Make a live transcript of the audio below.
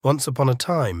Once upon a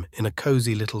time, in a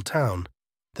cozy little town,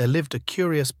 there lived a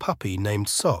curious puppy named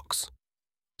Socks.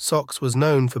 Socks was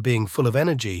known for being full of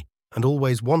energy and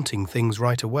always wanting things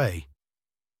right away.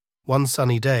 One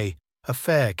sunny day, a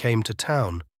fair came to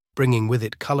town, bringing with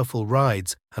it colourful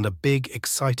rides and a big,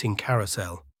 exciting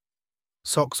carousel.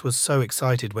 Socks was so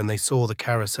excited when they saw the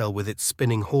carousel with its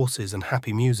spinning horses and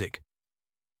happy music.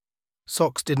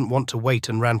 Socks didn't want to wait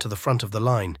and ran to the front of the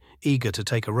line, eager to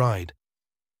take a ride.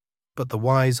 But the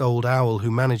wise old owl who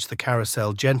managed the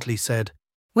carousel gently said,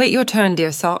 "Wait your turn,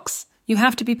 dear Socks. You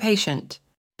have to be patient."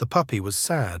 The puppy was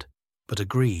sad, but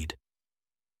agreed.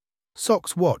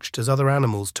 Socks watched as other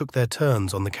animals took their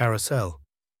turns on the carousel.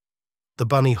 The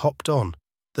bunny hopped on,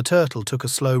 the turtle took a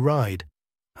slow ride,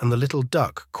 and the little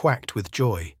duck quacked with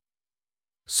joy.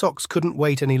 Socks couldn't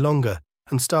wait any longer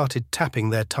and started tapping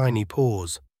their tiny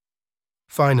paws.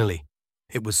 Finally,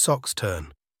 it was Socks'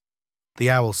 turn. The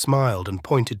owl smiled and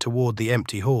pointed toward the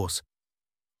empty horse.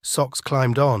 Socks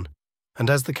climbed on, and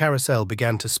as the carousel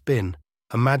began to spin,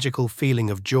 a magical feeling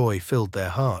of joy filled their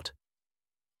heart.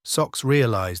 Socks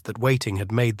realized that waiting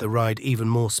had made the ride even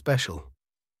more special.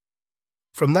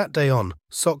 From that day on,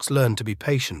 Socks learned to be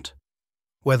patient.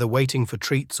 Whether waiting for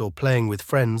treats or playing with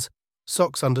friends,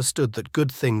 Socks understood that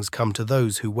good things come to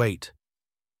those who wait.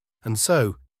 And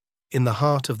so, in the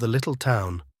heart of the little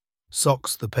town,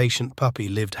 Socks the patient puppy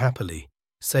lived happily,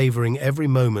 savoring every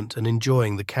moment and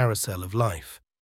enjoying the carousel of life.